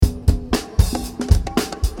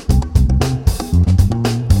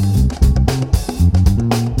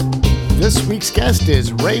guest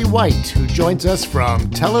is Ray White, who joins us from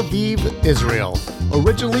Tel Aviv, Israel.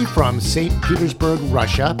 Originally from St. Petersburg,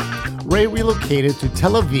 Russia, Ray relocated to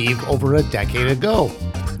Tel Aviv over a decade ago.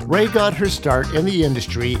 Ray got her start in the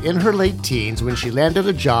industry in her late teens when she landed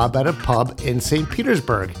a job at a pub in St.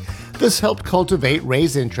 Petersburg. This helped cultivate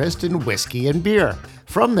Ray's interest in whiskey and beer.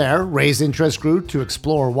 From there, Ray's interest grew to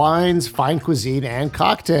explore wines, fine cuisine, and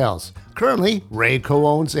cocktails. Currently, Ray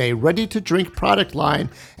co-owns a ready-to-drink product line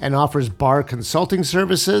and offers bar consulting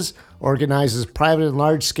services, organizes private and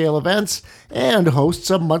large-scale events, and hosts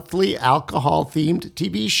a monthly alcohol-themed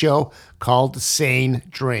TV show called Sane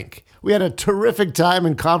Drink. We had a terrific time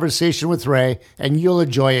in conversation with Ray, and you'll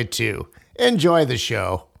enjoy it too. Enjoy the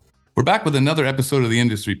show. We're back with another episode of the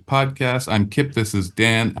Industry Podcast. I'm Kip. This is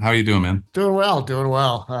Dan. How are you doing, man? Doing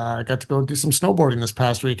well. I got to go do some snowboarding this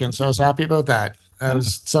past weekend, so I was happy about that. That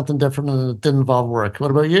was something different and it didn't involve work.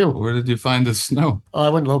 What about you? Where did you find the snow? Oh, I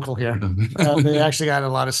went local here. They actually got a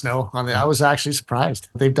lot of snow on the. I was actually surprised.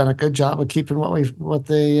 They've done a good job of keeping what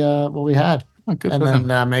we had, Oh, good and for them.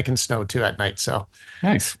 then making snow too at night. So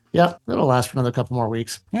Nice. yeah, it'll last for another couple more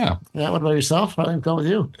weeks. Yeah. Yeah. What about yourself? How things going with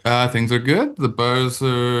you? Things are good. The bars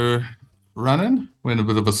are running. We're in a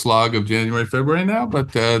bit of a slog of January, February now,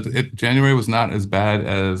 but January was not as bad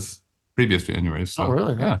as previous January. So, Oh,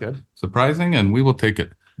 really? Yeah. That's good. Surprising, and we will take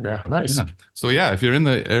it. Yeah, nice. Yeah. So yeah, if you're in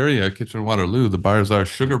the area, Kitchener-Waterloo, the bars are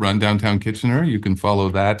Sugar Run, downtown Kitchener. You can follow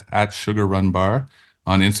that at Sugar Run Bar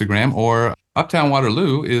on Instagram, or Uptown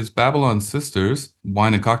Waterloo is Babylon Sisters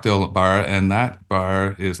Wine and Cocktail Bar, and that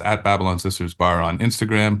bar is at Babylon Sisters Bar on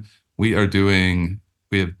Instagram. We have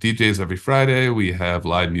DJs every Friday. We have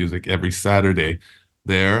live music every Saturday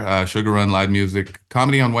there. Sugar Run live music,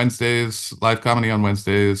 comedy on Wednesdays,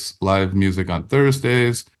 live music on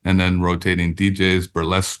Thursdays, and then rotating DJs,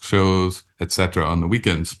 burlesque shows, etc. on the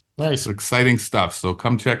weekends. Nice. It's exciting stuff. So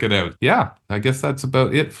come check it out. Yeah, I guess that's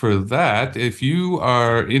about it for that. If you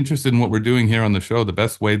are interested in what we're doing here on the show, the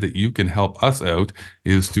best way that you can help us out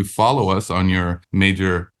is to follow us on your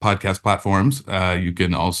major podcast platforms. You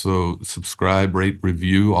can also subscribe, rate,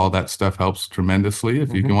 review. All that stuff helps tremendously.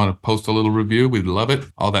 If you can want to post a little review, we'd love it.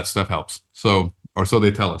 All that stuff helps. Or so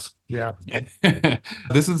they tell us. Yeah.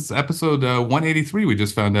 This is episode 183. We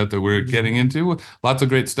just found out that we're getting into. Lots of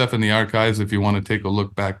great stuff in the archives if you want to take a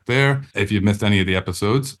look back there, if you've missed any of the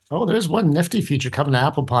episodes. Oh, there's one nifty feature coming to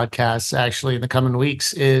Apple Podcasts actually in the coming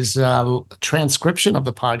weeks is transcription of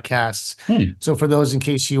the podcasts. So for those in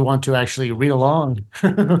case you want to actually read along,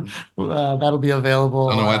 that'll be available.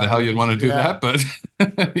 I don't know why the hell you'd want to do that, but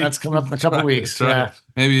that's coming up in a couple of weeks. Yeah.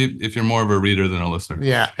 Maybe if you're more of a reader than a listener.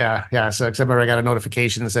 Yeah. So except I got a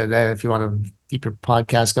notification that said, hey, if you want to keep your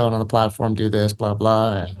podcast going on the platform, do this, blah,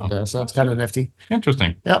 blah. And, so it's kind of nifty.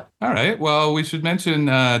 Interesting. Yep. All right. Well, we should mention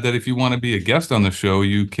that if you want to be a guest on the show,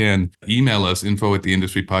 you can email us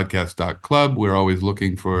info@theindustrypodcast.club. We're always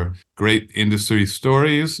looking for great industry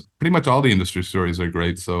stories. Pretty much all the industry stories are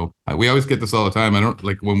great. So we always get this all the time. I don't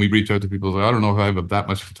like when we reach out to people, I don't know if I have that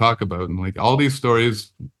much to talk about. And like all these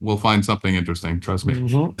stories, we'll find something interesting. Trust me.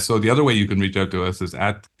 So the other way you can reach out to us is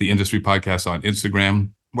at the Industry Podcast on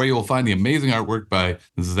Instagram, where you will find the amazing artwork by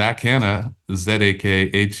Zach Hanna,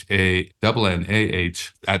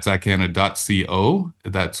 ZAKHANNAH, at zachhanna.co.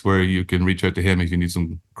 That's where you can reach out to him if you need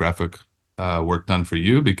some graphic work done for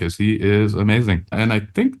you, because he is amazing. And I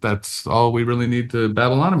think that's all we really need to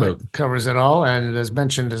babble on about. That covers it all. And as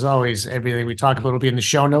mentioned, as always, everything we talk about will be in the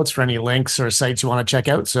show notes for any links or sites you want to check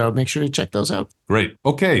out. So make sure you check those out. Great.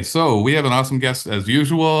 Okay, so we have an awesome guest as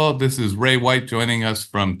usual. This is Ray White joining us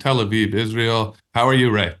from Tel Aviv, Israel. How are you,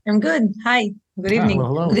 Ray? I'm good. Hi. Good evening. Well,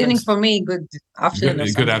 hello. Good evening for me. Good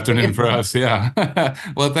afternoon. Good afternoon for us. Yeah.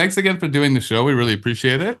 Well, thanks again for doing the show. We really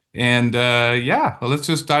appreciate it. And well, let's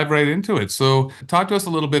just dive right into it. So talk to us a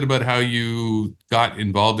little bit about how you got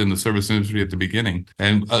involved in the service industry at the beginning.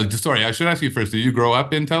 And sorry, I should ask you first, did you grow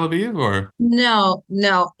up in Tel Aviv or? No.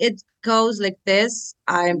 It goes like this.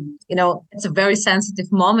 It's a very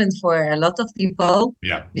sensitive moment for a lot of people.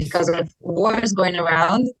 Yeah. Because of wars going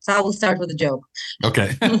around. So I will start with a joke.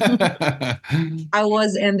 Okay. I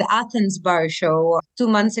was in the Athens Bar Show 2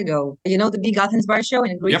 months ago. You know, the big Athens Bar Show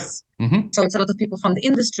in Greece? Yep. Mm-hmm. So it's a lot of people from the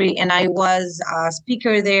industry. And I was a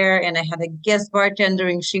speaker there, and I had a guest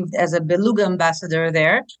bartendering shift as a Beluga ambassador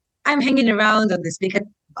there. I'm hanging around on this big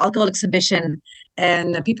alcohol exhibition,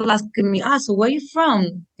 and people asking me, so where are you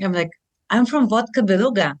from? I'm like, I'm from Vodka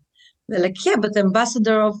Beluga. They're like, yeah, but the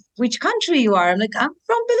ambassador of which country you are? I'm like, I'm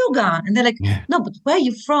from Beluga. And they're like, Yeah. no, but where are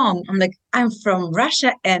you from? I'm like, I'm from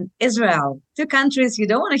Russia and Israel, two countries you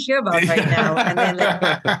don't want to hear about right now. And then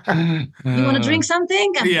like, you want to drink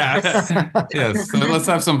something? I'm like, yes. Yeah. Yes. So let's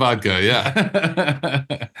have some vodka. Yeah.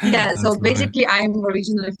 Yeah, That's so funny. basically, I'm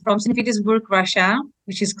originally from St. Petersburg, Russia,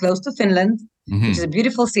 which is close to Finland, which is a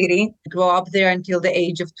beautiful city. I grew up there until the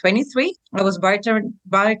age of 23. I was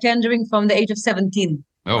bartendering from the age of 17.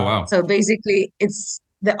 Oh, wow. So basically, it's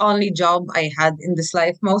the only job I had in this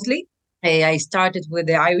life mostly. I started with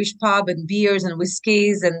the Irish pub and beers and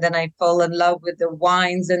whiskeys, and then I fell in love with the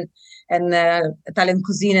wines and Italian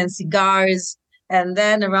cuisine and cigars. And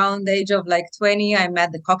then around the age of like 20, I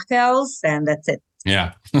met the cocktails, and that's it.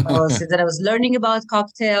 Yeah. So then I was learning about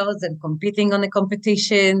cocktails and competing on the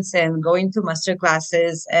competitions and going to master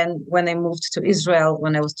classes. And when I moved to Israel,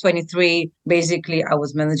 when I was 23, basically I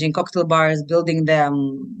was managing cocktail bars, building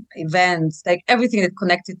them, events, like everything that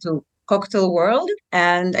connected to cocktail world.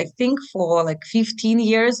 And I think for like 15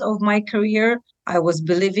 years of my career, I was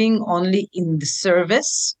believing only in the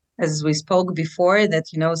service. As we spoke before, that,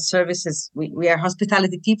 services, we are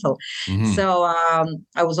hospitality people. So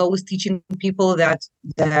I was always teaching people that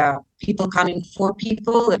the people coming for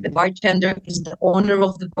people, that the bartender is the owner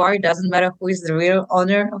of the bar. It doesn't matter who is the real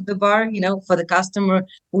owner of the bar. For the customer,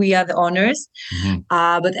 we are the owners.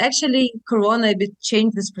 But actually, Corona a bit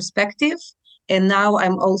changed this perspective. And now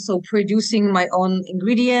I'm also producing my own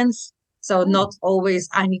ingredients. So not always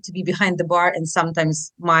I need to be behind the bar, and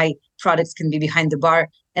sometimes my products can be behind the bar,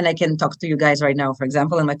 and I can talk to you guys right now, for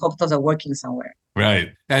example, and my cocktails are working somewhere.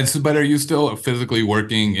 Right. And so, but are you still physically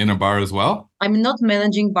working in a bar as well? I'm not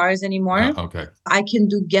managing bars anymore. Okay. I can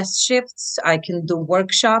do guest shifts, I can do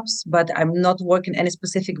workshops, but I'm not working any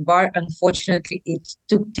specific bar. Unfortunately, it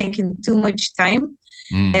took taking too much time.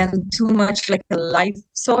 And too much like a life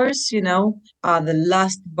source, the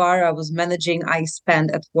last bar I was managing, I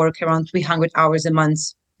spent at work around 300 hours a month.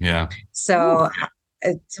 Yeah. So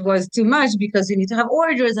it was too much because you need to have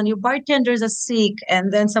orders and your bartenders are sick,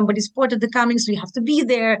 and then somebody's port at the coming, so you have to be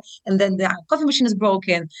there, and then the coffee machine is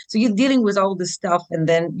broken. So you're dealing with all this stuff, and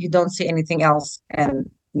then you don't see anything else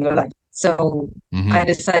in your life. So I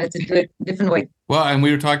decided to do it a different way. Well, and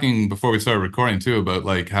we were talking before we started recording too about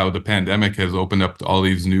like how the pandemic has opened up all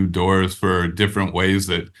these new doors for different ways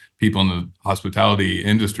that people in the hospitality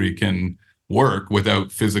industry can work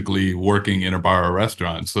without physically working in a bar or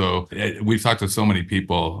restaurant. So we've talked to so many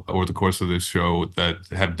people over the course of this show that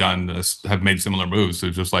have made similar moves. So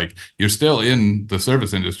just like, you're still in the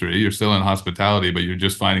service industry, you're still in hospitality, but you're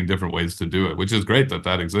just finding different ways to do it, which is great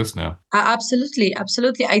that exists now. Absolutely.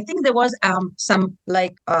 I think there was some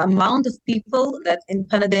amount of people that in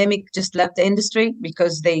pandemic just left the industry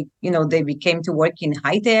because they became to work in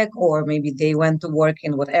high tech, or maybe they went to work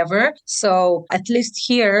in whatever. So at least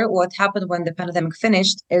here, what happened when the pandemic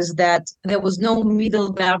finished is that there was no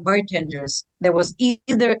middle bartenders. There was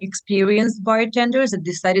either experienced bartenders that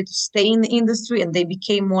decided to stay in the industry and they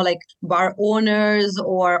became more like bar owners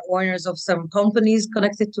or owners of some companies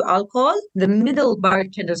connected to alcohol. The middle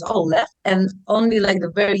bartenders all left, and only like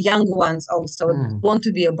the very young ones also want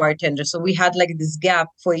to be a bartender. So we had like this gap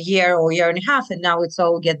for a year or year and a half, and now it's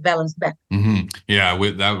all get balanced back. Yeah,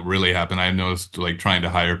 that really happened. I noticed like trying to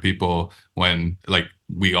hire people when like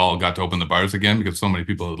we all got to open the bars again because so many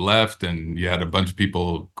people had left and you had a bunch of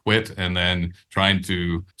people quit, and then trying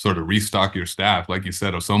to sort of restock your staff, like you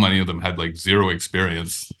said, so many of them had like zero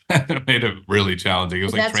experience. It made it really challenging. It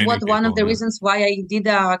was like that's what one of the reasons why I did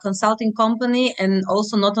a consulting company, and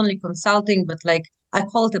also not only consulting, but like I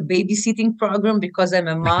call it a babysitting program because I'm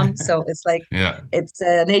a mom. So it's like, it's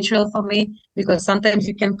natural for me, because sometimes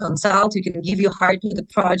you can consult, you can give your heart to the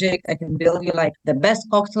project. I can build you like the best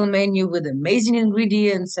cocktail menu with amazing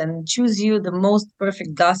ingredients and choose you the most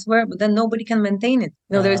perfect glassware, but then nobody can maintain it.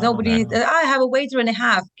 There is nobody, I have a waiter and a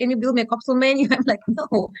half. Can you build me a cocktail menu? I'm like,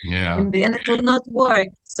 no. In the end, it will not work.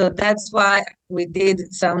 So that's why we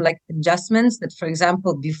did some like adjustments that, for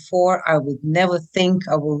example, before I would never think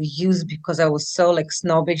I will use because I was so like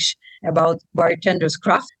snobbish about bartender's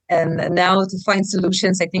craft. And now to find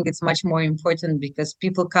solutions, I think it's much more important because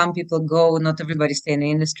people come, people go, not everybody stay in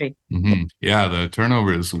the industry. Yeah, the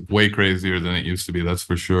turnover is way crazier than it used to be, that's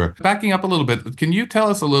for sure. Backing up a little bit, can you tell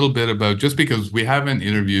us a little bit about, just because we haven't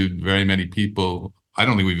interviewed very many people, I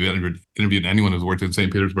don't think we've interviewed anyone who's worked in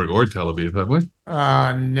St. Petersburg or Tel Aviv, have we?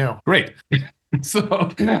 No. Great.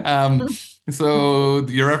 So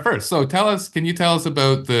you're our first. So can you tell us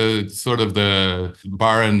about the sort of the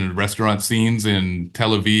bar and restaurant scenes in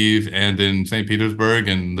Tel Aviv and in St. Petersburg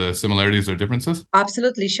and the similarities or differences?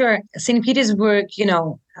 Absolutely, sure. St. Petersburg,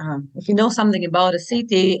 if you know something about a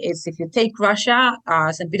city, it's if you take Russia,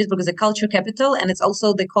 St. Petersburg is a culture capital, and it's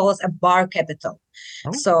also, they call us a bar capital.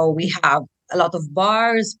 Oh. So we have a lot of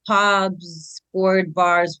bars, pubs, sport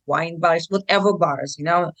bars, wine bars, whatever bars,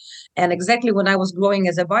 And exactly when I was growing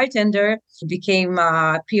as a bartender, it became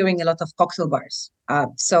appearing a lot of cocktail bars.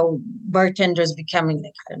 So bartenders becoming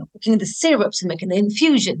like, I don't know, cooking the syrups and making the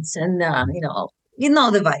infusions and,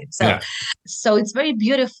 the vibe. So it's very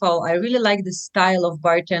beautiful. I really like the style of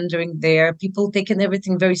bartendering there. People taking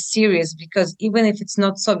everything very serious because even if it's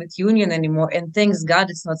not Soviet Union anymore, and thanks God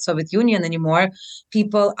it's not Soviet Union anymore,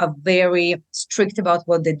 people are very strict about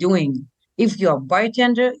what they're doing. If you're a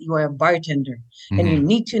bartender, you are a bartender. And you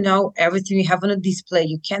need to know everything you have on a display.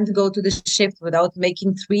 You can't go to the shift without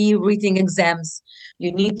making 3 reading exams.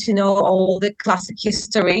 You need to know all the classic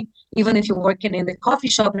history, even if you're working in the coffee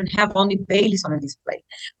shop and have only Baileys on a display.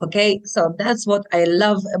 Okay, so that's what I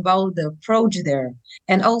love about the approach there.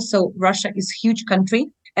 And also, Russia is a huge country,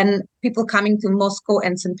 and people coming to Moscow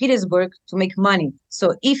and St. Petersburg to make money.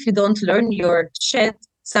 So if you don't learn your shit,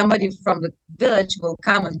 somebody from the village will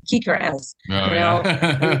come and kick your ass,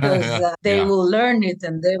 because they will learn it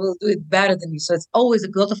and they will do it better than you. So it's always a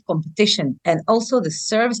lot of competition. And also the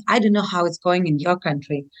service, I don't know how it's going in your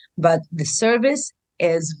country, but the service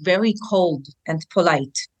is very cold and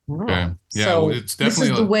polite. Okay. Yeah, so it's definitely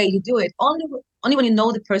this is the way you do it. Only when you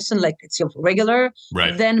know the person, like it's your regular,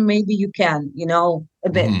 then maybe you can, a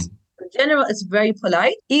bit. In general, it's very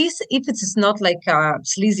polite. If it's not like a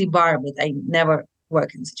sleazy bar, but I never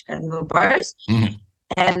work in such kind of bars.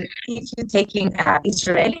 And if you're taking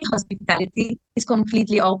Israeli hospitality, it's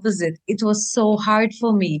completely opposite. It was so hard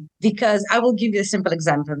for me because I will give you a simple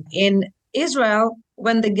example. In Israel,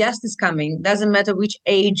 when the guest is coming, doesn't matter which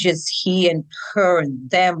age is he and her and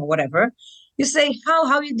them or whatever, you say, how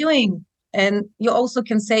are you doing? And you also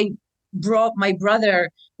can say, bro, my brother,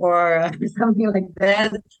 or something like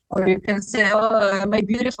that. Or you can say, oh, my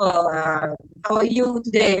beautiful, how are you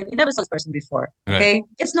today? You never saw this person before, okay?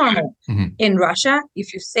 It's normal. In Russia,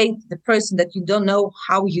 if you say to the person that you don't know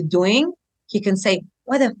how you're doing, he can say,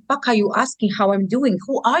 why the fuck are you asking how I'm doing?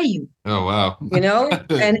 Who are you? Oh, wow.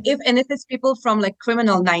 And if it's people from like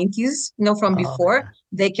criminal 90s, from before,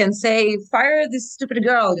 they can say, fire this stupid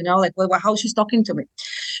girl, like, well, how she's talking to me.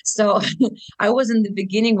 So I was in the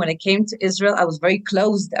beginning when I came to Israel, I was very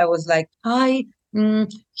closed. I was like, hi,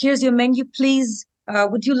 here's your menu, please.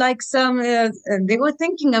 Would you like some? And they were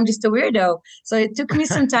thinking I'm just a weirdo. So it took me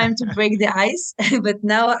some time to break the ice, but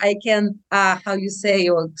now I can, how you say,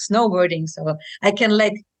 or snowboarding. So I can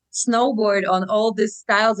like snowboard on all these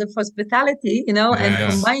styles of hospitality, and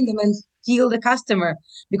combine them and heal the customer.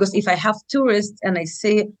 Because if I have tourists and I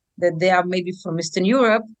say that they are maybe from Eastern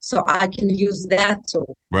Europe, so I can use that too.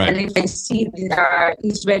 And if I see there are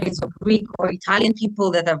Israelis or Greek or Italian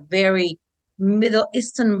people that are very Middle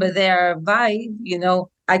Eastern with their vibe,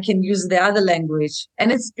 I can use the other language.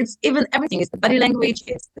 And it's even everything. It's the body language,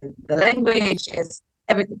 it's the language, it's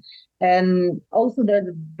everything. And also there's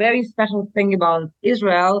a very special thing about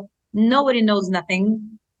Israel. Nobody knows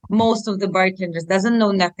nothing. Most of the bartenders doesn't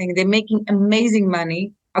know nothing. They're making amazing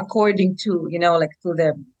money according to, to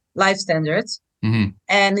their life standards.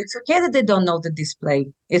 And it's okay that they don't know the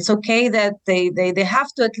display. It's okay that they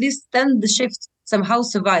have to at least stand the shift, somehow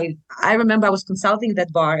survive. I remember I was consulting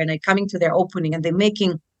that bar and I coming to their opening and they're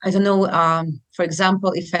making, I don't know, for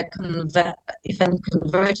example, if I'm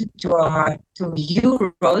converted to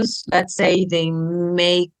euros, let's say they're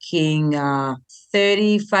making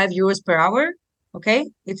 35 euros per hour. Okay,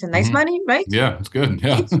 it's a nice money, right? Yeah, it's good.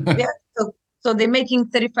 Yeah. So they're making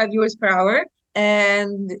 35 euros per hour.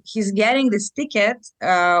 And he's getting this ticket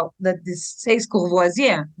that this says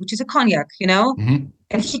Courvoisier, which is a cognac,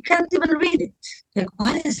 and he can't even read it. Like,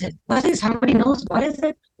 what is it? What is? Somebody knows what is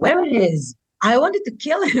it? Where it is? I wanted to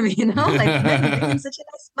kill him, like, man, you're making such a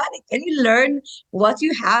nice money. Can you learn what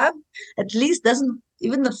you have? At least doesn't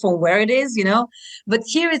even from where it is, But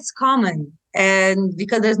here it's common. And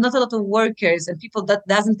because there's not a lot of workers and people that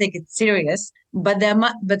doesn't take it serious, but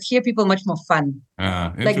but here people are much more fun.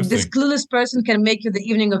 Like this clueless person can make you the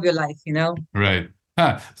evening of your life, Right.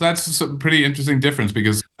 So that's a pretty interesting difference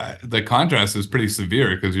because the contrast is pretty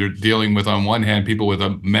severe because you're dealing with, on one hand, people with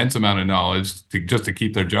an immense amount of knowledge just to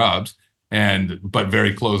keep their jobs, but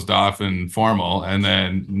very closed off and formal, and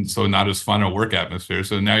then so not as fun a work atmosphere.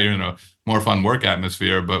 So now you're in a more fun work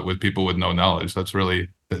atmosphere, but with people with no knowledge. That's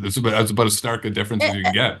about as stark a difference as you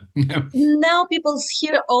can get. Now people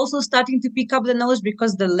here also starting to pick up the knowledge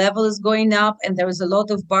because the level is going up and there is a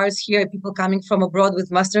lot of bars here, people coming from abroad with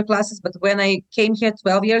master classes. But when I came here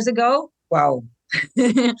 12 years ago, wow.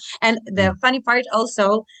 And the funny part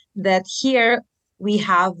also that here, we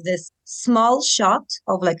have this small shot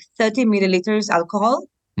of like 30 milliliters alcohol,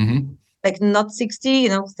 Mm-hmm. like not 60,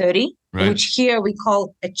 30, Right. which here we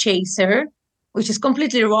call a chaser, which is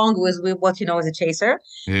completely wrong with what you know as a chaser.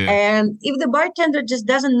 Yeah. And if the bartender just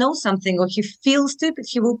doesn't know something or he feels stupid,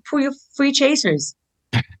 he will pour you free chasers.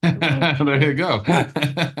 There you go.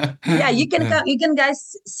 Yeah, you can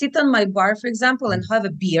guys sit on my bar, for example, and have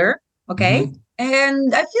a beer, okay? Mhm.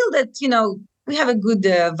 And I feel that, we have a good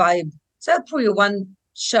vibe. So I'll pour you one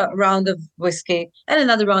round of whiskey and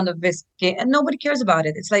another round of whiskey, and nobody cares about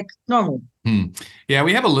it. It's like normal. Yeah,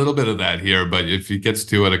 we have a little bit of that here, but if it gets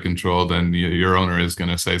too out of control, then your owner is going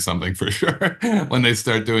to say something for sure when they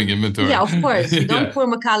start doing inventory. Yeah, of course. You don't Yeah. pour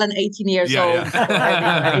Macallan 18 years Yeah, old yeah.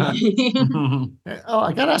 for everybody. Oh,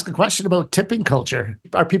 I got to ask a question about tipping culture.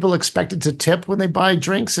 Are people expected to tip when they buy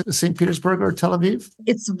drinks in St. Petersburg or Tel Aviv?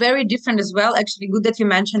 It's very different as well. Actually, good that you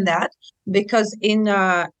mentioned that, because in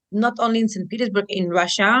not only in St. Petersburg, in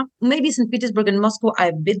Russia, maybe St. Petersburg and Moscow are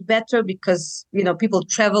a bit better because, people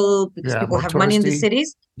travel, because people more have money in the touristy.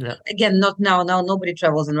 cities. Yeah. Again, not now. Now nobody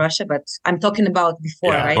travels in Russia, but I'm talking about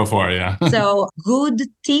before, Yeah, right? before, yeah. So good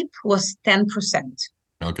tip was 10%.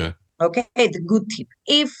 Okay. Okay, the good tip.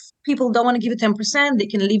 If people don't want to give you 10%, they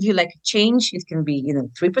can leave you like a change. It can be,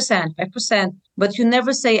 3%, 5%, but you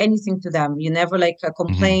never say anything to them. You never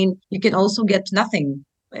complain. You can also get nothing.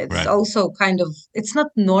 It's Right. also it's not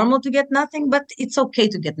normal to get nothing, but it's okay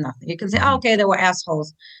to get nothing. You can say, Mhm. okay, they were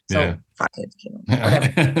assholes. So Yeah. fuck it,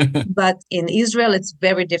 whatever. But in Israel, it's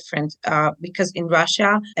very different because in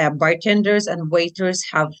Russia, bartenders and waiters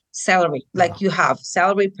have salary. Like you have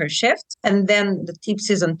salary per shift, and then the tips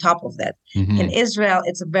is on top of that. Mhm. In Israel,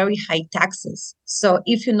 it's very high taxes. So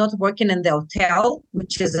if you're not working in the hotel,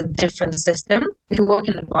 which is a different system, if you work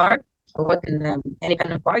in a bar or work in any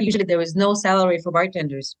kind of bar, usually there is no salary for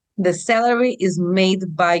bartenders. The salary is made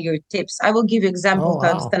by your tips. I will give you examples to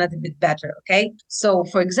understand it a bit better, okay? So,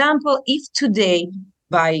 for example, if today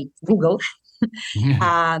by Google,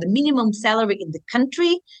 the minimum salary in the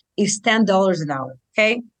country is $10 an hour,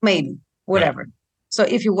 okay? Maybe, whatever. Right. So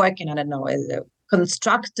if you're working, I don't know, as a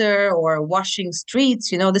constructor or washing streets,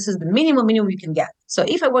 this is the minimum you can get. So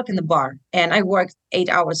if I work in the bar and I work 8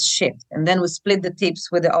 hours shift, and then we split the tips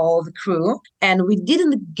with all the crew, and we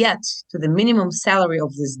didn't get to the minimum salary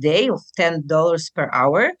of this day of $10 per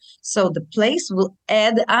hour, so the place will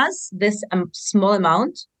add us this small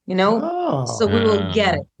amount, so we will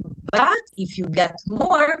get it. But if you get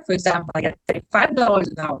more, for example, I get $35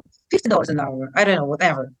 an hour, $50 an hour, I don't know,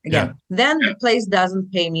 whatever, again, then the place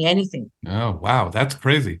doesn't pay me anything. Oh, wow. That's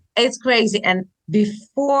crazy. It's crazy. And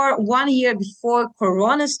 1 year before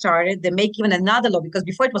Corona started, they make even another law, because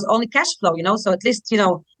before it was only cash flow, so at least,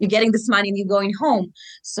 you're getting this money and you're going home.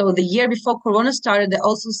 So the year before Corona started, they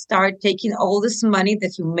also start taking all this money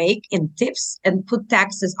that you make in tips and put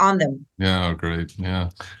taxes on them. Yeah, great. Yeah.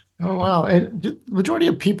 Oh, wow. And the majority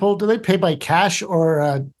of people, do they pay by cash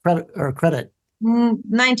or credit?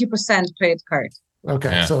 90% credit card.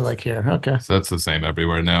 Okay. Yeah. So like here. Okay. So that's the same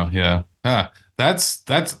everywhere now. Yeah. That's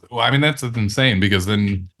insane, because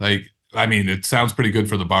then it sounds pretty good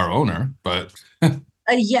for the bar owner, but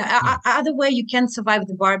other way you can't survive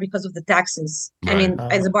the bar because of the taxes. Right.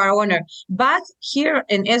 As a bar owner. But here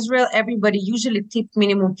in Israel, everybody usually tip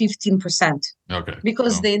minimum 15%. Okay.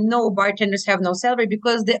 Because they know bartenders have no salary,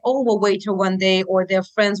 because they all were waiter one day or their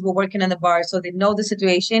friends were working in the bar, so they know the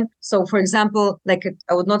situation. So for example,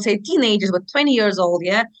 I would not say teenagers, but 20 years old,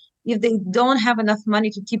 if they don't have enough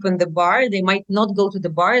money to tip in the bar, they might not go to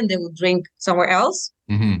the bar and they will drink somewhere else.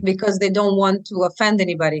 Mm-hmm. Because they don't want to offend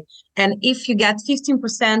anybody. And if you get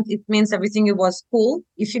 15%, it means everything was cool.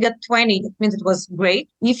 If you get 20, it means it was great.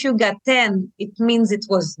 If you get 10, it means it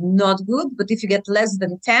was not good. But if you get less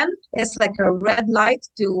than 10, it's like a red light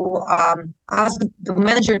to ask the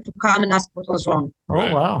manager to come and ask what was wrong.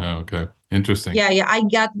 Right. Oh, wow. Oh, okay. Interesting. Yeah. I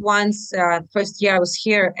got once, first year I was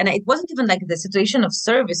here, and it wasn't even like the situation of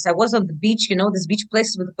service. I was on the beach, these beach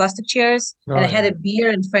places with the plastic chairs, and I had a beer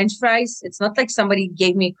and French fries. It's not like somebody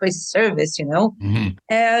gave me crazy service, Mm-hmm.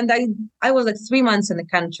 And I was like 3 months in the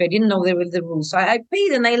country. I didn't know they were the rules. So I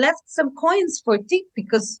paid, and I left some coins for tip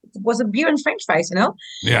because it was a beer and French fries,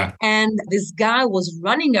 Yeah. And this guy was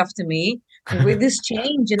running after me with this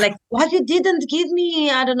change and what, you didn't give me,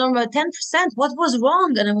 I don't know, 10%. What was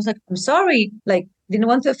wrong? And I was like, I'm sorry. Didn't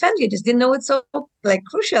want to offend you. Just didn't know it's so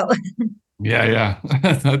crucial. Yeah.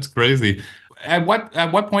 That's crazy. At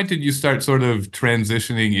what point did you start sort of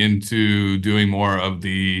transitioning into doing more of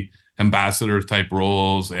the ambassador type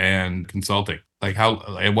roles and consulting?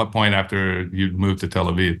 At what point after you moved to Tel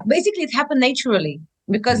Aviv? Basically, it happened naturally.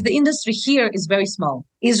 because the industry here is very small.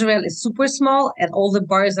 Israel is super small, and all the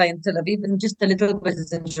bars are in Tel Aviv, and just a little bit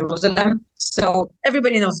is in Jerusalem. So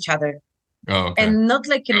everybody knows each other. Oh, okay. And not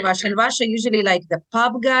like in Russia. In Russia, usually like the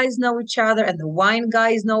pub guys know each other, and the wine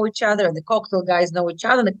guys know each other, and the cocktail guys know each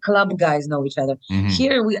other, and the club guys know each other.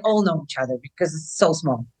 Here, we all know each other because it's so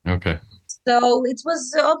small. Okay. So it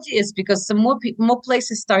was obvious because some more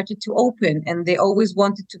places started to open, and they always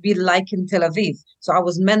wanted to be like in Tel Aviv. So I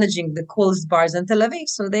was managing the coolest bars in Tel Aviv.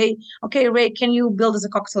 So okay, Ray, can you build us a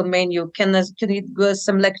cocktail menu? Can you do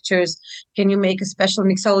some lectures? Can you make a special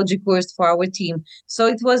mixology course for our team? So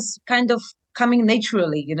it was kind of coming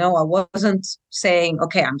naturally, I wasn't saying,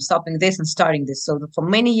 okay, I'm stopping this and starting this. So for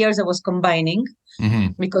many years I was combining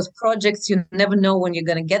because projects, you never know when you're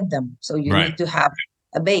going to get them. So you need to have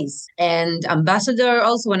a base. And ambassador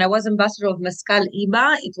also, when I was ambassador of Mezcal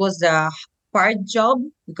IBA, it was a part job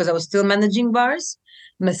because I was still managing bars.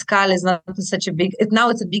 Mezcal is not such a big, now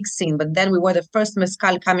it's a big scene, but then we were the first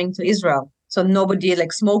Mezcal coming to Israel. So nobody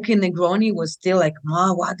like smoking Negroni was still like,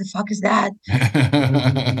 Ma, what the fuck is that?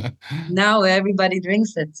 Now everybody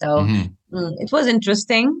drinks it. So it was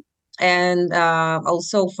interesting. And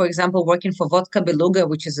also, for example, working for Vodka Beluga,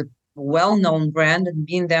 which is a well-known brand, and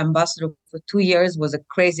being the ambassador for 2 years was a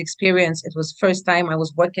crazy experience. It was first time I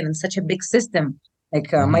was working in such a big system.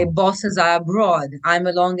 Like my bosses are abroad. I'm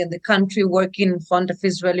along in the country working in front of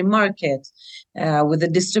Israeli market with a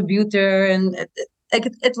distributor. And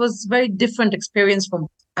it was very different experience from,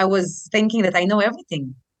 I was thinking that I know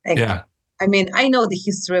everything. I mean, I know the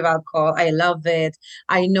history of alcohol. I love it.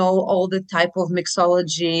 I know all the type of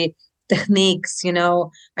mixology techniques,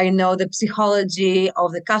 I know the psychology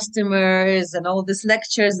of the customers and all these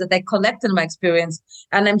lectures that I collect in my experience.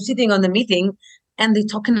 And I'm sitting on the meeting and they're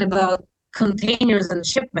talking about containers and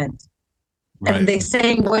shipment. And they're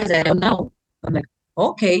saying words I don't know. I'm like,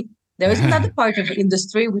 okay, there is another part of the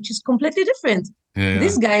industry which is completely different.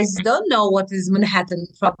 These guys don't know what is Manhattan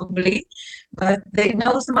probably, but they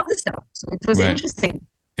know some other stuff. So it was interesting.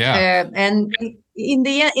 And in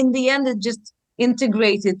the end, it just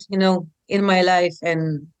integrated, in my life,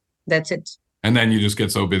 and that's it. And then you just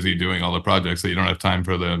get so busy doing all the projects that you don't have time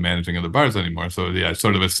for the managing of the bars anymore. So it's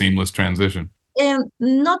sort of a seamless transition. And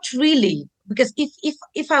not really, because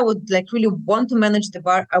if I would like really want to manage the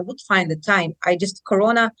bar, I would find the time.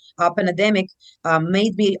 Corona pandemic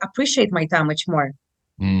made me appreciate my time much more,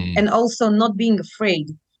 and also not being afraid.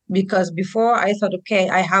 Because before I thought, okay,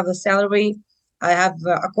 I have a salary. I have,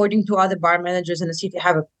 according to other bar managers in the city, I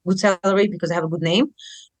have a good salary because I have a good name.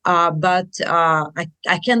 But I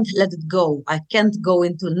can't let it go. I can't go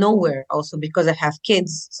into nowhere also because I have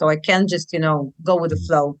kids. So I can't just, go with the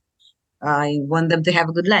flow. I want them to have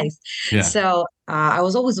a good life. So I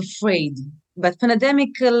was always afraid. But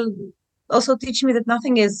pandemic also teach me that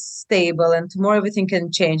nothing is stable and tomorrow everything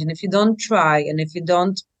can change. And if you don't try and if you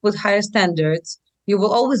don't put higher standards, you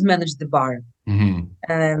will always manage the bar.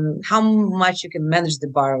 How much you can manage the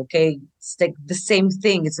bar, okay? It's like the same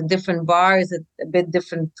thing. It's a different bar. It's a bit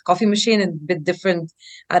different coffee machine and a bit different,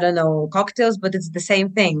 I don't know, cocktails, but it's the same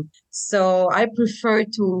thing. So I prefer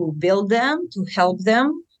to build them, to help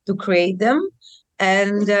them, to create them,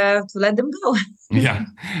 and to let them go. I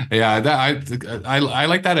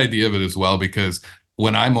like that idea of it as well, because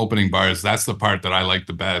when I'm opening bars, that's the part that I like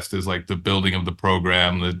the best, is like the building of the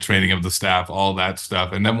program, the training of the staff, all that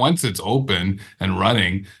stuff. And then once it's open and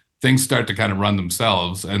running, things start to kind of run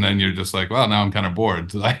themselves. And then you're just like, well, now I'm kind of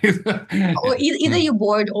bored. Or either you're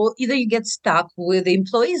bored, or either you get stuck with the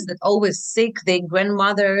employees that always sick, their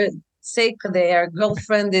grandmother sick, their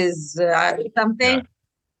girlfriend is something.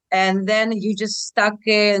 And then you just stuck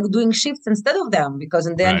doing shifts instead of them, because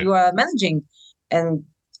in the end you are managing. And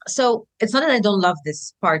so it's not that I don't love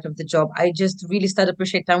this part of the job. I just really start to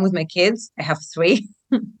appreciate time with my kids. I have 3.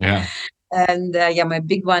 And my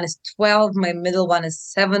big one is 12, my middle one is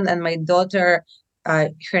 7, and my daughter, her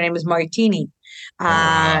name is Martini.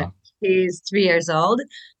 She's 3 years old.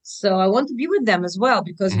 So I want to be with them as well,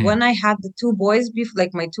 because when I had the 2 boys,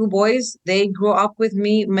 my 2 boys, they grew up with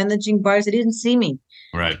me managing bars. They didn't see me.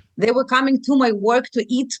 They were coming to my work to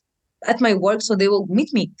eat at my work, so they will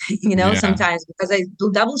meet me, sometimes, because I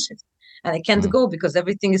do double shift and I can't go because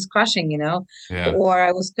everything is crashing, or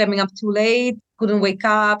I was coming up too late, couldn't wake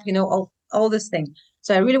up, all this thing.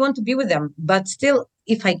 So I really want to be with them. But still,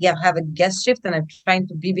 if I have a guest shift and I'm trying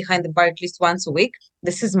to be behind the bar at least once a week,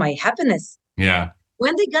 this is my happiness.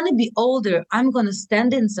 When they're going to be older, I'm going to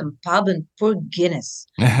stand in some pub and pour Guinness.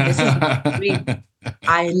 This is my dream.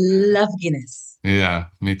 I love Guinness. Yeah,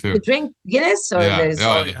 me too. You drink Guinness? Or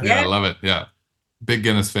I love it. Yeah. Big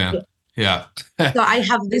Guinness fan. So I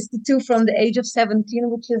have this too from the age of 17,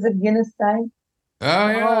 which is a Guinness time. Oh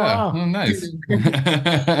yeah. wow. Oh, nice.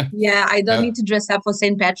 Yeah, I don't Yeah. need to dress up for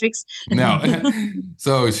St. Patrick's. No.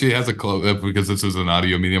 So she has a because this is an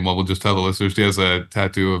audio medium. Well, we'll just tell the listeners she has a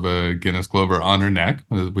tattoo of a Guinness Clover on her neck,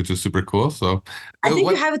 which is super cool. So, I think you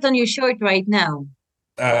what have it on your shirt right now.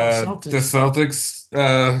 the Celtics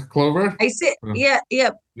Clover? I see. Oh, Yeah,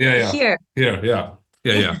 yeah. yeah, Here.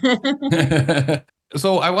 yeah.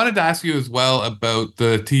 So I wanted to ask you as well about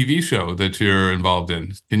the TV show that you're involved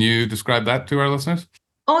in. Can you describe that to our listeners?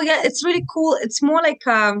 Oh yeah, it's really cool. It's more like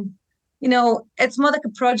it's more like a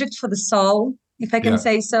project for the soul, if I can Yeah.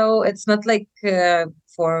 say so. It's not like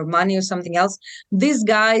for money or something else. These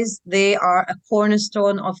guys, they are a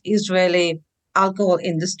cornerstone of Israeli alcohol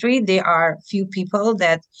industry. They are few people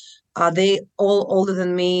that they all older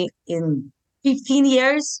than me in 15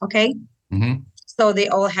 years. Okay. Hmm. So they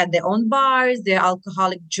all had their own bars, they're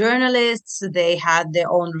alcoholic journalists, they had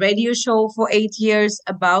their own radio show for 8 years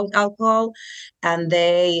about alcohol, and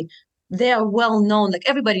they are well known, like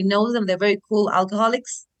everybody knows them, they're very cool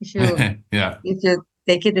alcoholics. Yeah. If you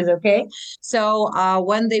take it as okay. So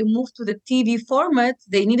when they moved to the TV format,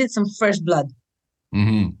 they needed some fresh blood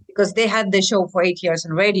Hmm. because they had the show for 8 years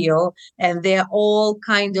on radio, and they're all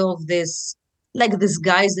kind of this like these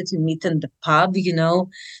guys that you meet in the pub,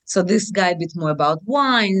 So this guy a bit more about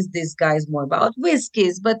wines, this guy is more about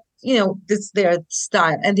whiskeys, but this their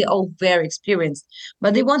style, and they're all very experienced.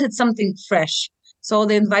 But they wanted something fresh, so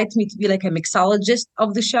they invite me to be like a mixologist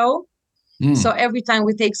of the show. So every time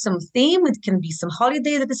we take some theme, it can be some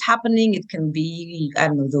holiday that is happening. It can be, I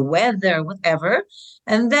don't know, the weather, whatever.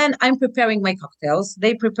 And then I'm preparing my cocktails.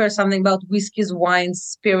 They prepare something about whiskeys, wines,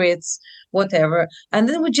 spirits, whatever. And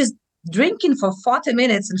then we're just drinking for 40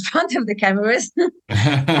 minutes in front of the cameras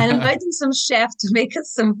and inviting some chef to make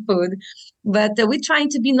us some food. But we're trying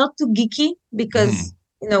to be not too geeky because,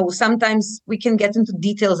 sometimes we can get into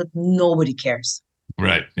details that nobody cares.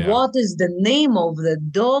 Right. Yeah. What is the name of the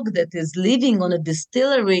dog that is living on a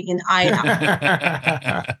distillery in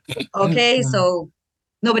Idaho? Okay, so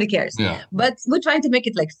nobody cares. Yeah. But we're trying to make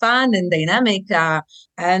it like fun and dynamic,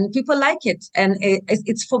 and people like it. And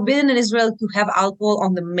it's forbidden in Israel to have alcohol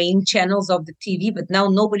on the main channels of the TV, but now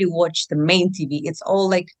nobody watch the main TV. It's all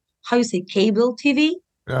like, how you say, cable TV?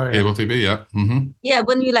 Oh, yeah. Cable TV, yeah. Mm-hmm. Yeah,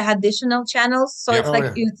 when you like additional channels. So Yeah. it's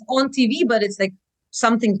like it's on TV, but it's like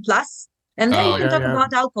something plus. And then you can talk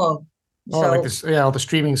about alcohol. Oh, like this, all the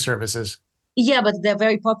streaming services. Yeah, but they're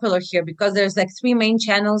very popular here because there's like 3 main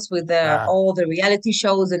channels with all the reality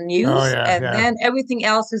shows and news, then everything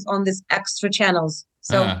else is on these extra channels.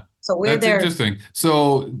 So we're That's there. Interesting.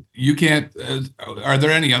 So you can't. Are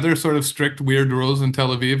there any other sort of strict, weird rules in Tel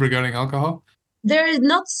Aviv regarding alcohol? There is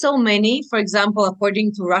not so many. For example,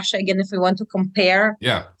 according to Russia, again, if we want to compare,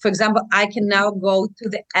 for example, I can now go to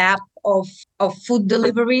the app of food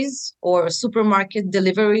deliveries or supermarket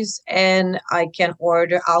deliveries, and I can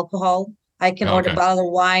order alcohol. I can order a bottle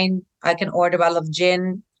of wine. I can order a bottle of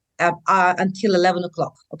gin until 11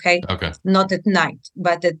 o'clock. Okay. Not at night,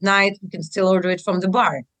 but at night you can still order it from the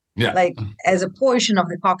bar. Yeah. Like as a portion of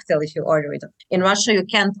the cocktail if you order it. In Russia, you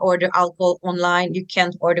can't order alcohol online. You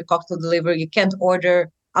can't order cocktail delivery. You can't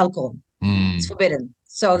order alcohol. It's forbidden.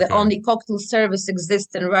 So the only cocktail service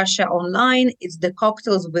exists in Russia online. It's the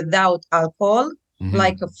cocktails without alcohol,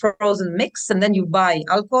 like a frozen mix. And then you buy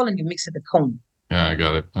alcohol and you mix it at home. Yeah, I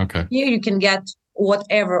got it. Okay. Here you can get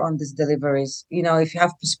whatever on these deliveries. If you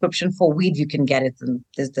have prescription for weed, you can get it in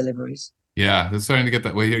these deliveries. Yeah, it's starting to get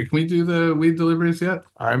that way here. Can we do the weed deliveries yet?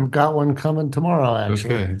 I've got one coming tomorrow,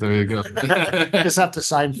 actually. Okay, there you go. Just have to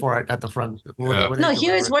sign for it at the front. No,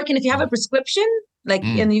 here it's working. If you have a prescription,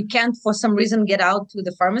 and you can't for some reason get out to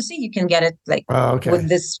the pharmacy, you can get it with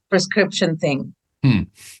this prescription thing.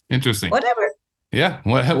 Interesting. Whatever. Yeah,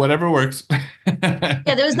 whatever works.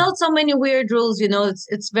 Yeah, there's not so many weird rules,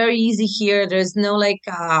 it's very easy here. There's no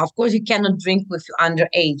of course you cannot drink if you're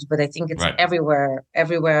underage, but I think it's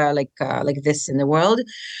everywhere like this in the world.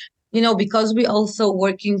 Because we also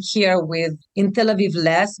working here in Tel Aviv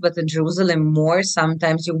less, but in Jerusalem more.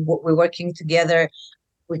 Sometimes we're working together.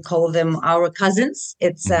 We call them our cousins.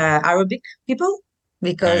 It's Arabic people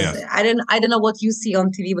because I don't know what you see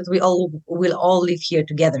on TV, but we will all live here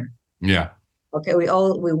together. Yeah. Okay, we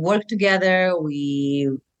work together. We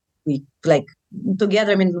like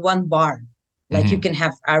together. I mean, one bar. Like you can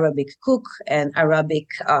have Arabic cook and Arabic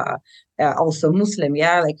also Muslim,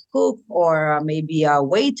 like cook or maybe a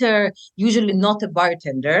waiter. Usually not a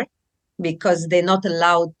bartender because they're not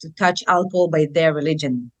allowed to touch alcohol by their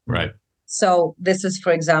religion. Right. So this is,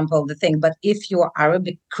 for example, the thing. But if you're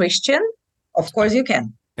Arabic Christian, of course you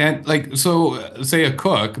can. And so say a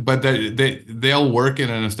cook, but they'll work in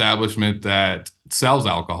an establishment that sells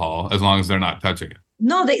alcohol as long as they're not touching it.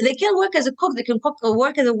 No, they can work as a cook. They can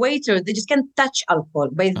work as a waiter. They just can't touch alcohol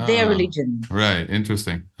by their Oh, religion. right.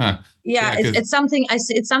 Interesting. Huh. Yeah, Yeah, 'cause- it's something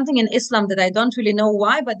it's something in Islam that I don't really know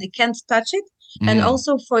why, but they can't touch it. And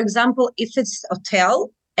also, for example, if it's a hotel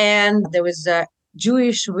and there is a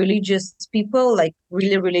Jewish religious people, like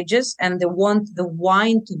really religious, and they want the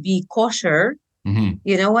wine to be kosher,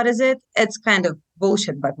 you know what is it? It's kind of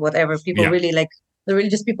bullshit, but whatever. People really like the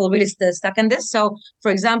religious people really stuck in this. So,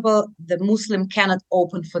 for example, the Muslim cannot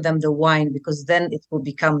open for them the wine because then it will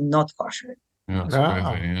become not kosher. Yeah, it's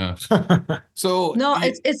crazy, yeah. So no,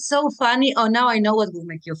 it's so funny. Oh, now I know what will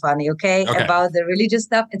make you funny. Okay, about the religious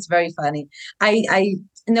stuff. It's very funny. I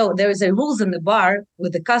know there is a rules in the bar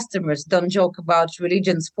with the customers. Don't joke about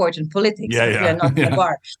religion, sport, and politics. Yeah, if you're not in the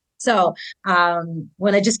bar. So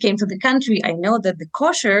when I just came to the country, I know that the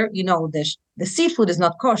kosher, you know, the seafood is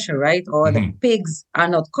not kosher, right? Or the pigs are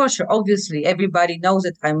not kosher. Obviously, everybody knows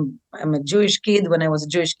it. I'm a Jewish kid. When I was a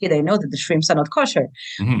Jewish kid, I know that the shrimps are not kosher.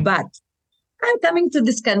 But I'm coming to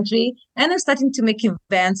this country and I'm starting to make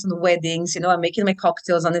events and weddings. You know, I'm making my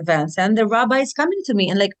cocktails on events, and the rabbi is coming to me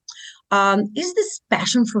and like, is this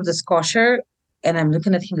passion fruit is kosher? And I'm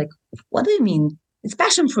looking at him like, what do you mean? It's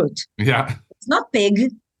passion fruit. Yeah. It's not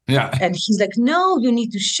pig. Yeah. And he's like, no, you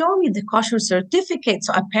need to show me the kosher certificate.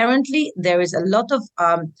 So apparently there is a lot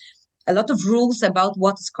of rules about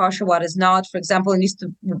what is kosher, what is not. For example, it needs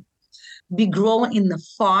to be grown in the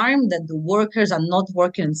farm, that the workers are not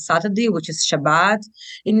working on Saturday, which is Shabbat.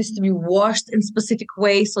 It needs to be washed in specific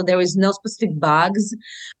way, so there is no specific bugs.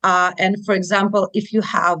 And for example, if you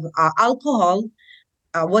have alcohol,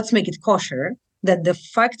 what's make it kosher? That the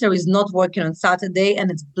factory is not working on Saturday and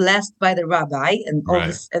it's blessed by the rabbi and all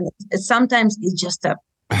this. And sometimes it's just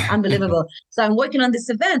unbelievable. So I'm working on this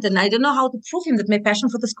event and I don't know how to prove him that my passion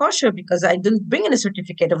fruit is kosher because I didn't bring any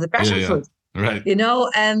certificate of the passion fruit. Right. You know,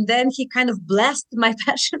 and then he kind of blessed my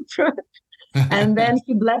passion fruit. And then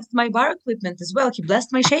he blessed my bar equipment as well. He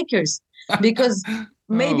blessed my shakers because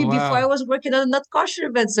maybe before I was working on a not kosher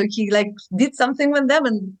event. So he like did something with them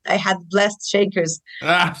and I had blessed shakers.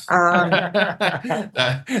 That's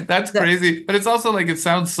crazy. But it's also like, it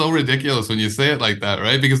sounds so ridiculous when you say it like that,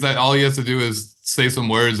 right? Because that all he has to do is say some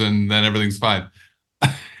words and then everything's fine.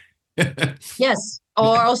 Yes.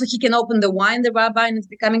 Or also he can open the wine, the rabbi, and it's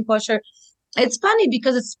becoming kosher. It's funny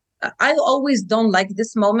because I always don't like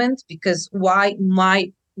this moment because why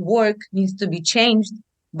my work needs to be changed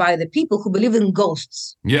by the people who believe in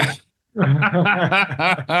ghosts. Yeah. You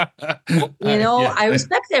know, I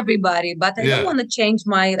respect everybody, but I don't want to change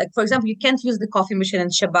my, like, for example, you can't use the coffee machine in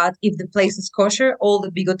Shabbat if the place is kosher. All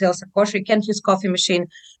the big hotels are kosher. You can't use coffee machine.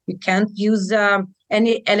 You can't use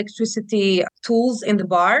any electricity tools in the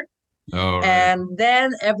bar. Oh, right. And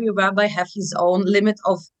then every rabbi have his own limit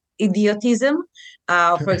of idiotism.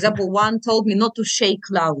 For example, one told me not to shake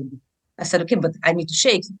loud. I said, okay, but I need to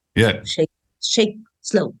shake. Yeah. Shake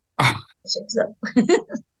slow. Shake slow.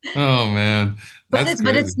 Oh man. But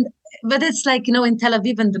it's like, you know, in Tel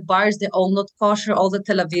Aviv and the bars, they're all not kosher. All the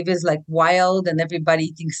Tel Aviv is like wild and everybody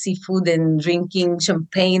eating seafood and drinking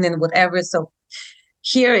champagne and whatever. So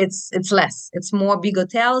here it's less. It's more big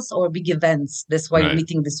hotels or big events. That's why you're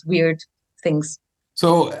meeting these weird things.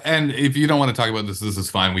 So, and if you don't want to talk about this is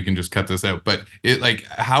fine. We can just cut this out. But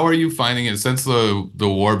how are you finding it since the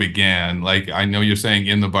war began? Like, I know you're saying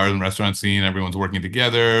in the bar and restaurant scene, everyone's working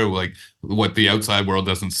together. Like, what the outside world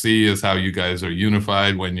doesn't see is how you guys are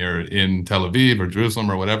unified when you're in Tel Aviv or Jerusalem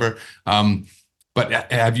or whatever.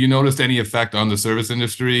 But have you noticed any effect on the service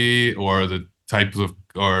industry or the types of,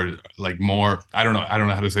 or like more, I don't know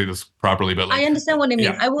how to say this properly, but like, I understand what you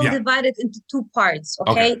mean. I will divide it into two parts.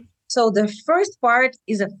 Okay. So the first part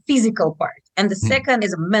is a physical part and the second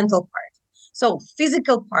is a mental part. So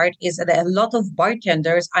physical part is that a lot of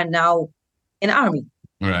bartenders are now in army.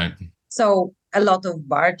 Right. So a lot of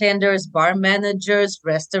bartenders, bar managers,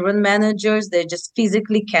 restaurant managers, they just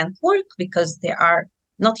physically can't work because they are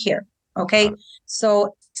not here. Okay.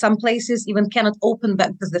 So some places even cannot open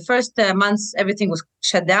back because the first months, everything was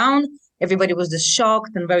shut down. Everybody was just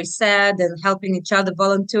shocked and very sad and helping each other,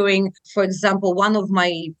 volunteering. For example, one of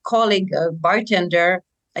my colleague, bartender,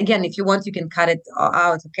 again, if you want, you can cut it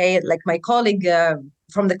out, okay? Like my colleague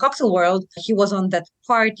from the cocktail world, he was on that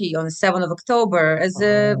party on the 7th of October as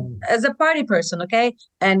a party person, okay?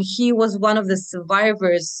 And he was one of the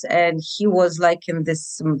survivors and he was like in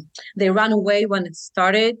this, they ran away when it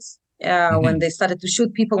started. when they started to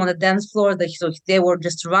shoot people on the dance floor. So they were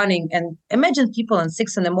just running. And imagine people at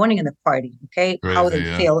 6 a.m. in a party, okay? Crazy, how they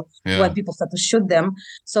feel Yeah. when people start to shoot them.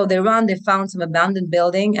 So they found some abandoned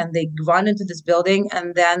building, and they run into this building,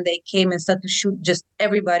 and then they came and started to shoot just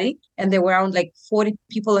everybody. And there were around like 40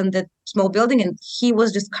 people in that small building, and he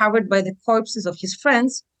was just covered by the corpses of his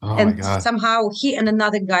friends. Oh and my God. somehow he and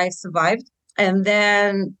another guy survived. And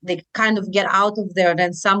then they kind of get out of there.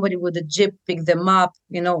 Then somebody with a jeep picked them up,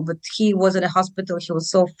 but he was in a hospital. He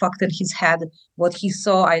was so fucked in his head. What he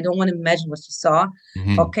saw, I don't want to imagine what he saw.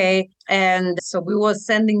 Okay. And so we were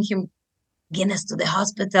sending him Guinness to the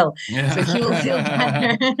hospital. Yeah. So he will feel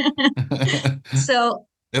better. So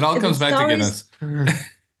it all comes back to Guinness.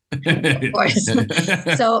 Of course.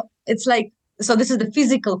 So it's like, so this is the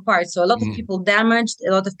physical part. So a lot of people damaged,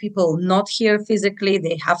 a lot of people not here physically.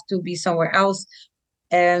 They have to be somewhere else.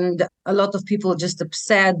 And a lot of people just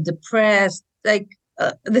upset, depressed. Like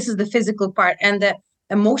this is the physical part. And the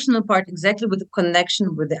emotional part, exactly with the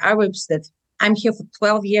connection with the Arabs, that I'm here for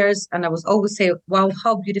 12 years. And I was always say, wow,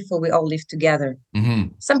 how beautiful we all live together.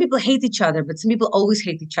 Some people hate each other, but some people always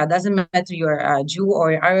hate each other. Doesn't matter you're a Jew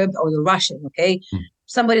or Arab or you're Russian, okay?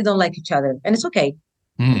 Somebody don't like each other. And it's okay.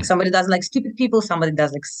 Like somebody doesn't like stupid people, somebody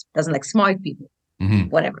doesn't like smart people,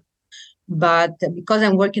 whatever. But because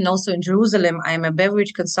I'm working also in Jerusalem, I'm a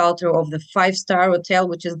beverage consultant of the 5-star hotel,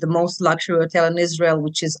 which is the most luxury hotel in Israel,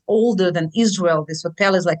 which is older than Israel. This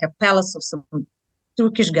hotel is like a palace of some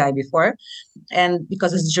Turkish guy before. And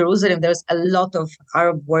because it's Jerusalem, there's a lot of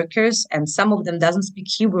Arab workers, and some of them doesn't speak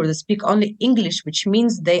Hebrew. They speak only English, which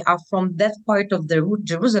means they are from that part of the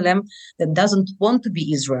Jerusalem that doesn't want to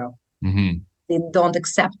be Israel. They don't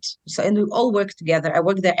accept. So, and we all work together. I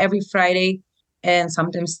work there every Friday and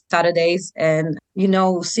sometimes Saturdays. And,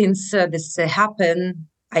 since this happened,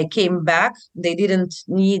 I came back. They didn't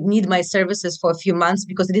need my services for a few months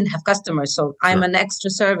because they didn't have customers. So I'm an extra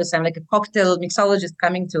service. I'm like a cocktail mixologist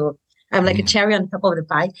I'm like a cherry on top of the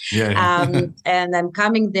pie. And I'm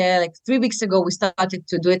coming there like 3 weeks ago. We started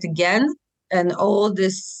to do it again. And all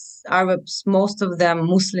this Arabs, most of them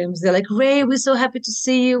Muslims, they're like, Ray, we're so happy to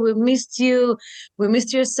see you. We missed you. We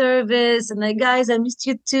missed your service. And like, guys, I missed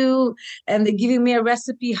you too. And they're giving me a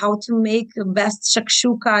recipe how to make the best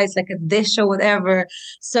shakshuka. It's like a dish or whatever.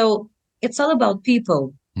 So it's all about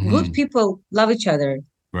people. Good people love each other.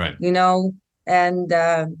 Right. And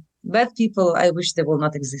bad people, I wish they will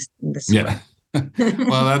not exist in this world.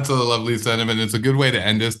 Well, that's a lovely sentiment. It's a good way to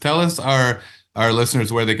end this. Tell us our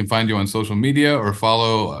listeners where they can find you on social media or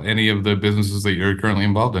follow any of the businesses that you're currently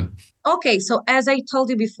involved in. Okay, so as I told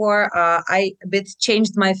you before, I a bit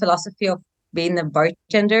changed my philosophy of being a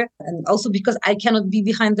bartender, and also because I cannot be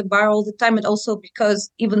behind the bar all the time, and also because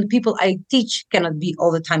even the people I teach cannot be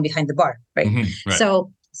all the time behind the bar, right? Right.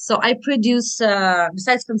 So I produce,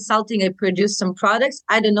 besides consulting, I produce some products.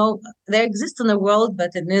 I don't know, they exist in the world,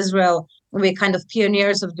 but in Israel, we're kind of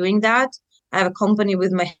pioneers of doing that. I have a company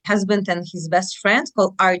with my husband and his best friend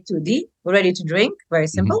called R2D, ready to drink, very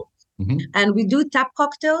simple. And we do tap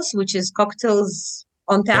cocktails, which is cocktails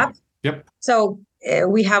on tap. Yep. So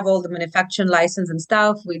we have all the manufacturing license and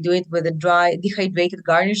stuff. We do it with a dry, dehydrated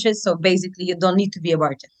garnishes. So basically, you don't need to be a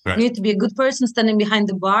bartender. Right. You need to be a good person standing behind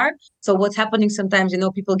the bar. So what's happening sometimes,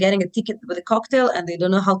 people getting a ticket with a cocktail and they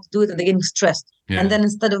don't know how to do it and they're getting stressed. And then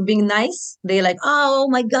instead of being nice, they're like, oh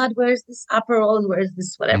my God, where's this Aperol and where's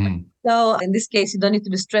this whatever? So in this case, you don't need to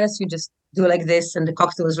be stressed. You just do like this and the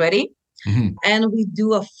cocktail is ready. And we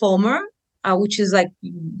do a foamer, which is like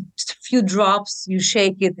just a few drops, you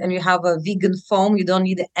shake it and you have a vegan foam. You don't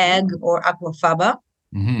need an egg or aquafaba.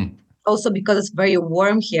 Also, because it's very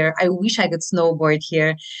warm here, I wish I could snowboard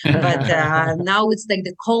here. But now it's like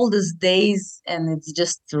the coldest days and it's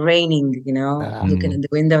just raining, looking at the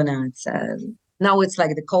window now. Now it's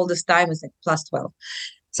like the coldest time is like plus 12.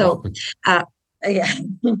 So, yeah.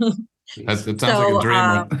 It sounds like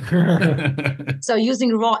a dream. So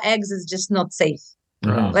using raw eggs is just not safe.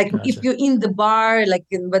 If you're in the bar,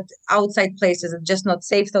 but outside places, it's just not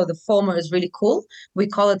safe. So the foamer is really cool. We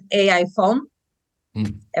call it AI foam.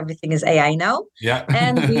 Everything is AI now. Yeah.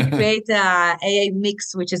 And we create a AI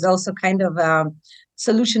mix, which is also kind of a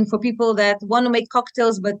solution for people that want to make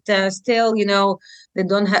cocktails, but still, they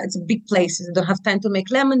don't have, it's big places. They don't have time to make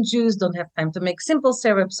lemon juice, don't have time to make simple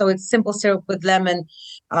syrup. So it's simple syrup with lemon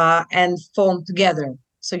and foam together.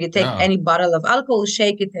 So you take any bottle of alcohol,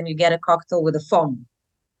 shake it, and you get a cocktail with a foam.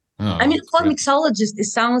 For mixologists, it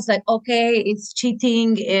sounds like, okay, it's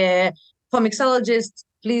cheating. For mixologists,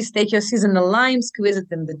 please take your seasonal lime, squeeze it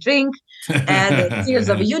in the drink, add the tears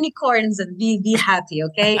of unicorns, and be happy,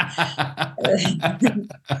 okay?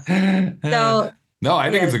 So No, I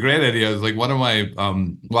think Yes. it's a great idea. It's like one of my,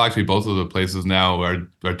 well, actually, both of the places now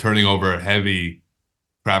are turning over heavy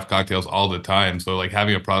craft cocktails all the time. So like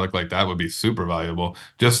having a product like that would be super valuable.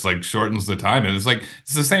 Just like shortens the time, and it's like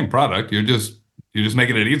it's the same product. You're just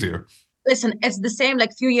making it easier. Listen, it's the same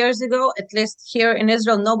like a few years ago, at least here in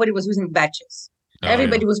Israel, nobody was using batches. Oh yeah.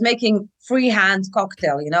 Everybody was making freehand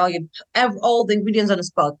cocktail, you have all the ingredients on the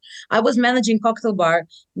spot. I was managing cocktail bar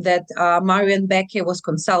that Marion Becky was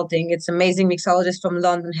consulting. It's amazing mixologist from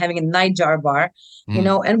London having a nightjar bar,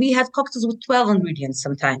 Mm. and we had cocktails with 12 ingredients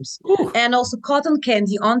sometimes. Ooh. And also cotton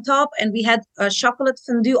candy on top. And we had chocolate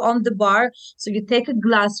fondue on the bar. So you take a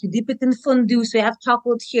glass, you dip it in fondue. So you have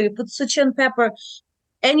chocolate here, you put sushi and pepper.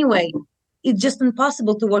 Anyway, it's just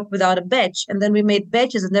impossible to work without a batch. And then we made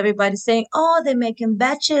batches, and everybody's saying, "Oh, they're making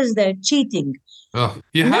batches. They're cheating." Oh,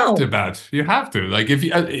 you have to No. batch. You have to. Like if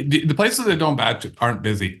you the places that don't batch aren't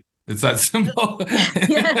busy. It's that simple.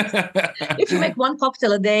 Yes. If you make one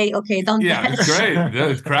cocktail a day, okay, don't Yeah, batch. it's great. Yeah,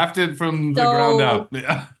 it's crafted from the ground up.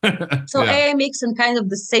 Yeah. So Yeah. AI mix and kind of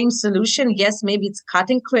the same solution. Yes, maybe it's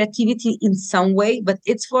cutting creativity in some way, but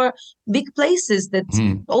it's for big places that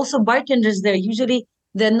Mhm. also bartenders there usually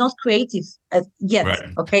they're not creative yet. Right.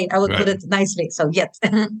 Okay, I would put Right. it nicely. So yet.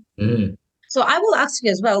 Mhm. So I will ask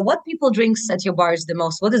you as well, what people drinks at your bars the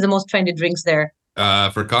most? What is the most trendy drinks there?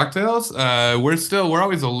 For cocktails, we're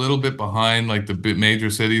always a little bit behind like the major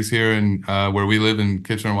cities here in where we live in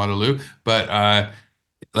Kitchener-Waterloo, but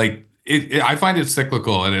like I find it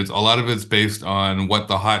cyclical, and it's a lot of it's based on what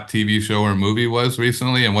the hot TV show or movie was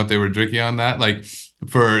recently and what they were drinking on that. Like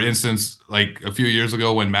for instance, like a few years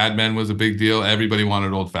ago when Mad Men was a big deal, everybody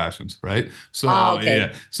wanted old fashions, right? So Okay.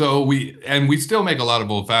 yeah, so we still make a lot of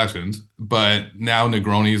old fashions, but now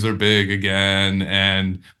Negronis are big again,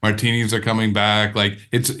 and martinis are coming back. Like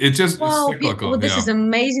it's just Wow, cyclical, this is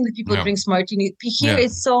amazing that people Yeah. drink martini. Here Yeah.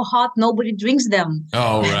 it's so hot, nobody drinks them.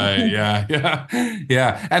 Oh, right. Yeah. Yeah.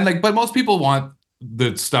 Yeah. And like, but most people want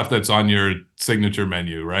the stuff that's on your signature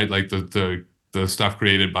menu, right? Like the stuff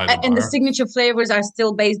created by the And the bar. signature flavors are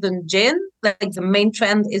still based on gin. Like the main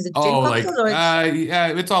trend is it gin Oh, like cocktails or it's yeah,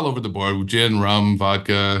 it's all over the board. Gin, rum,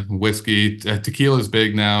 vodka, whiskey. Tequila's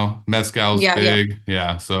big now. Mezcal's yeah, yeah. big.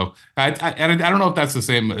 Yeah. So and I don't know if that's the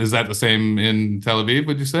same. Is that the same in Tel Aviv?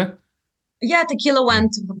 Would you say? Yeah, tequila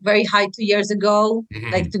went very high 2 years ago,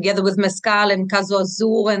 like Mhm. together with Mezcal and Caso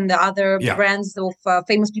Azul and the other Yeah. brands of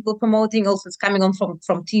famous people promoting. Also, it's coming on from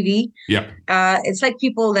TV. Yeah. It's like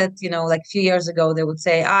people that, like a few years ago, they would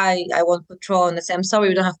say, I want Patron. I say, I'm sorry,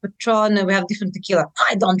 we don't have Patron. We have different tequila.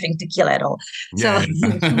 I don't drink tequila at all. So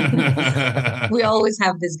Yeah. we always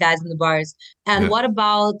have these guys in the bars. And Yeah. what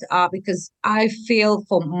about, because I feel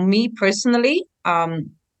for me personally,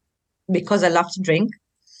 because I love to drink,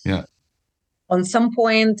 Yeah. on some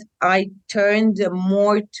point, I turned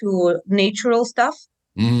more to natural stuff.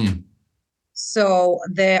 Mm. So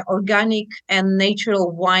the organic and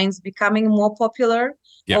natural wines becoming more popular.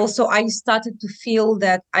 Yeah. Also, I started to feel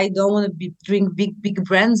that I don't want to drink big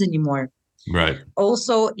brands anymore. Right.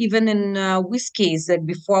 Also, even in whiskeys, like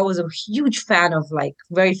before I was a huge fan of like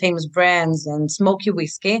very famous brands and smoky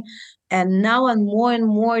whiskey. And now I'm more and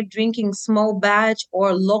more drinking small batch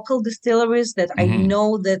or local distilleries that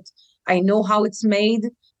Mhm. I know how it's made.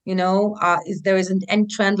 Is there isn't any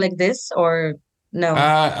trend like this or no?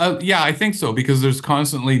 Yeah, I think so because there's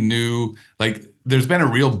constantly new, like there's been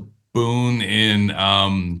a real boon in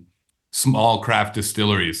small craft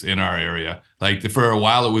distilleries in our area. Like for a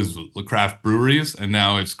while it was craft breweries and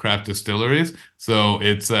now it's craft distilleries. So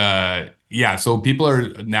it's yeah, so people are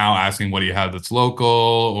now asking what do you have that's local,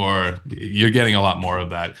 or you're getting a lot more of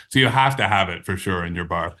that. So you have to have it for sure in your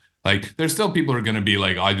bar. Like there's still people who are going to be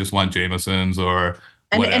like, I just want Jameson's or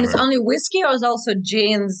And it's whatever. only whiskey or is also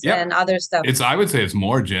gins Yep. and other stuff? I would say it's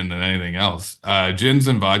more gin than anything else. Gins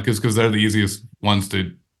and vodkas because they're the easiest ones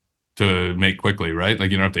to make quickly, right? Like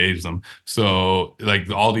you don't have to age them. So like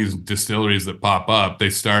all these distilleries that pop up, they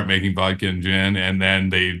start making vodka and gin, and then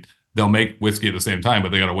they'll make whiskey at the same time, but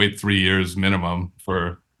they got to wait 3 years minimum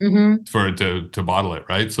for it to bottle it,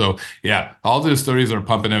 right? So yeah, all the distilleries are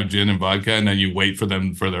pumping out gin and vodka, and then you wait for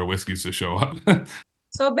them for their whiskeys to show up.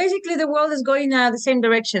 So basically, the world is going the same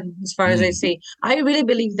direction, as far as I see. I really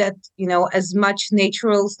believe that, as much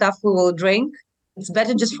natural stuff we will drink, it's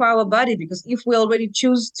better just for our body, because if we already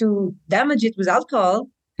choose to damage it with alcohol,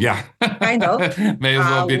 Yeah. kind of, May as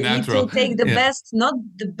well be we need natural. to take the Yeah. best, not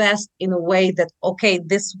the best in a way that, okay,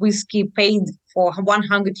 this whiskey paid for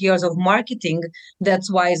 100 years of marketing,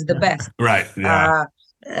 that's why it's the best. Right. Yeah.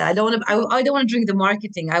 I don't want to drink the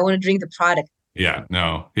marketing. I want to drink the product. Yeah,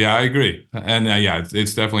 no. Yeah, I agree. And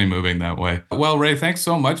it's definitely moving that way. Well, Ray, thanks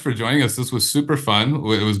so much for joining us. This was super fun.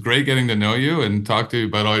 It was great getting to know you and talk to you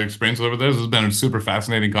about all your experiences over there. This has been a super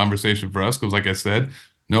fascinating conversation for us because, like I said,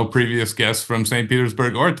 no previous guests from St.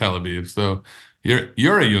 Petersburg or Tel Aviv. So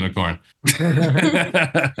you're a unicorn. Thank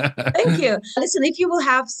you. Listen, if you will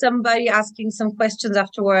have somebody asking some questions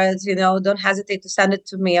afterwards, don't hesitate to send it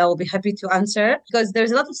to me. I will be happy to answer because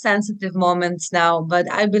there's a lot of sensitive moments now,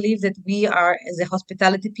 but I believe that we are, as a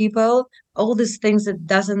hospitality people, all these things that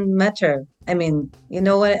doesn't matter. I mean, you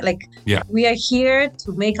know what? Like, we are here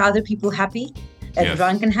to make other people happy. And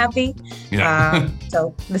drunk and happy. Yeah.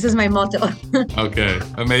 So this is my motto. Okay.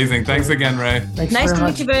 Amazing. Thanks again, Ray. Nice to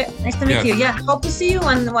meet you. Nice to meet you. Yeah. Hope to see you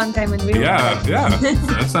one time in real life. Yeah.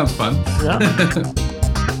 That sounds fun. Yeah.